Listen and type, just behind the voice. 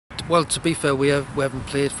Well, to be fair, we haven't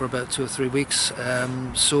played for about 2 or 3 weeks,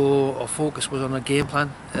 so our focus was on a game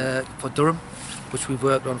plan for Durham, which we've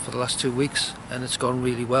worked on for the last 2 weeks, and it's gone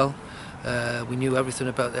really well. We knew everything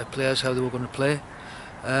about their players, how they were going to play,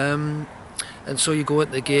 and so you go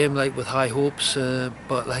into the game like with high hopes,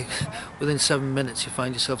 but like within 7 minutes you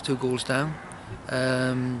find yourself 2 goals down.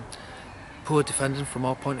 Poor defending from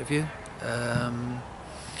our point of view.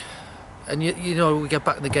 And you know, we get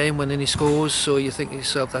back in the game when Ini scores, so you think to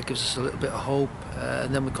yourself that gives us a little bit of hope,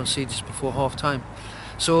 and then we concede just before half time.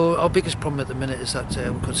 So our biggest problem at the minute is that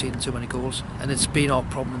we're conceding too many goals, and it's been our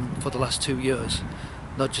problem for the last 2 years,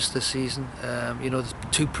 not just this season. You know, the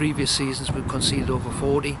 2 previous seasons we've conceded over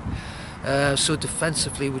 40. So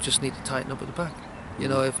defensively we just need to tighten up at the back. You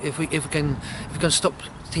know, if we can stop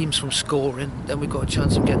teams from scoring, then we've got a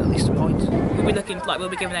chance of getting at least a point. We'll be looking like we'll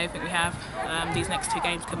be giving everything we have. These next 2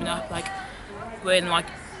 games coming up, like we're in like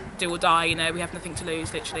do or die. You know, we have nothing to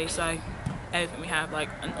lose literally. So everything we have, like,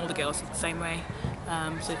 and all the girls are the same way.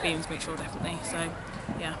 So feelings make sure definitely. So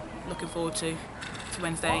yeah, looking forward to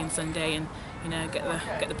Wednesday and Sunday, and you know,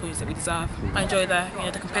 get the points that we deserve. I enjoy the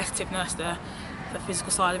competitiveness, the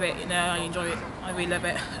physical side of it. You know, I enjoy it. I really love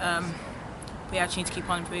it. We actually need to keep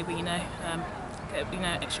on improving. You know,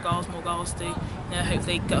 get extra goals, more goals to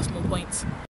hopefully get us more points.